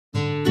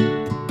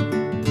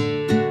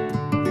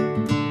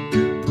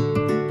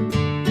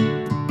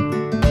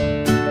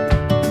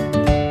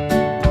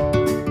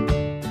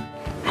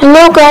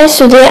Hello guys,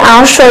 today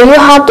I'll show you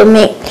how to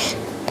make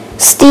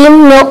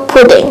steamed milk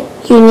pudding.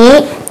 You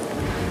need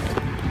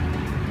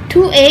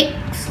 2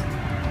 eggs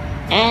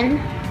and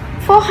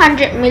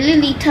 400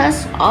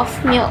 milliliters of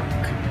milk.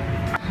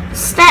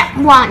 Step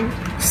 1.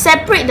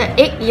 Separate the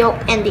egg yolk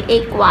and the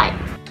egg white.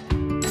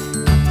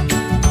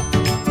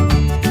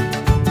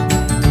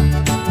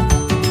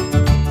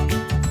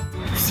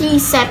 See,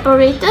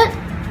 separated?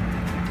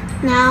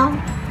 Now,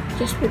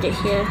 just put it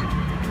here.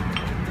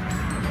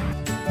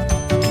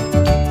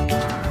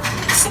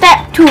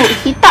 Step 2.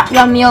 Heat up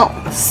your milk.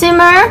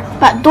 Simmer,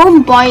 but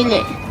don't boil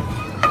it.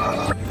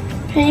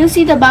 Can you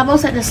see the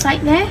bubbles at the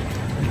side there?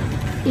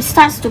 It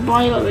starts to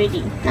boil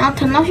already. Now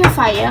turn off your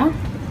fire.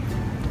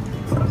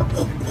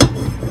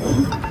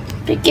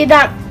 Pick it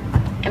up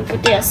and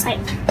put it aside.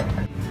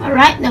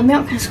 Alright, the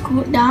milk has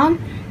cooled down.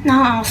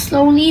 Now I'll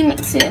slowly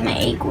mix it with my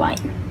egg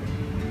white.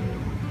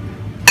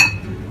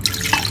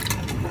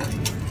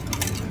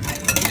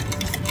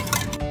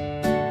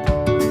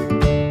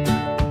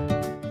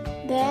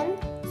 Then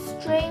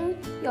strain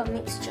your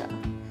mixture.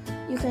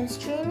 You can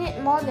strain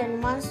it more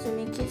than once to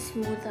make it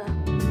smoother.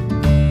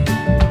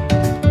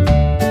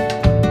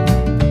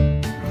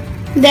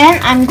 Then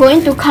I'm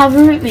going to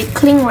cover it with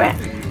cling wrap.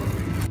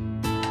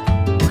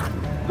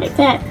 Like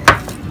that.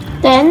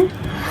 Then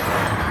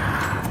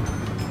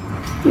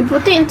you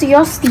put it into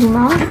your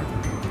steamer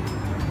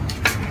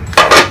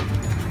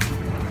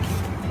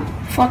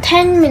for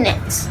 10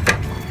 minutes.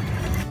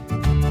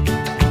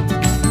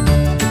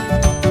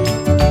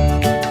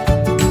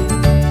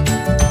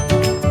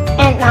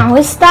 And now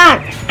it's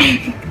done.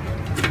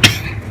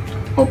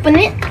 Open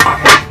it.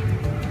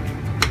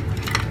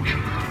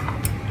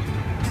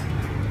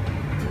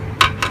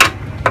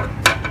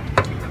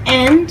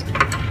 And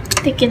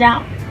take it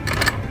out.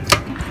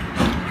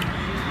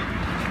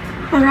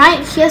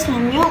 Alright, here's my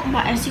milk,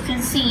 but as you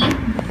can see,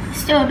 it's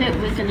still a bit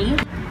wiggly.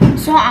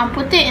 So I'll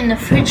put it in the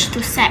fridge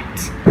to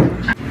set.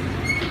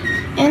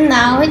 And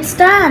now it's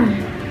done.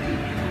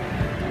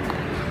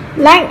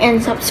 Like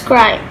and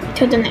subscribe.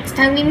 Till the next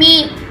time we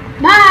meet.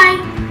 Bye!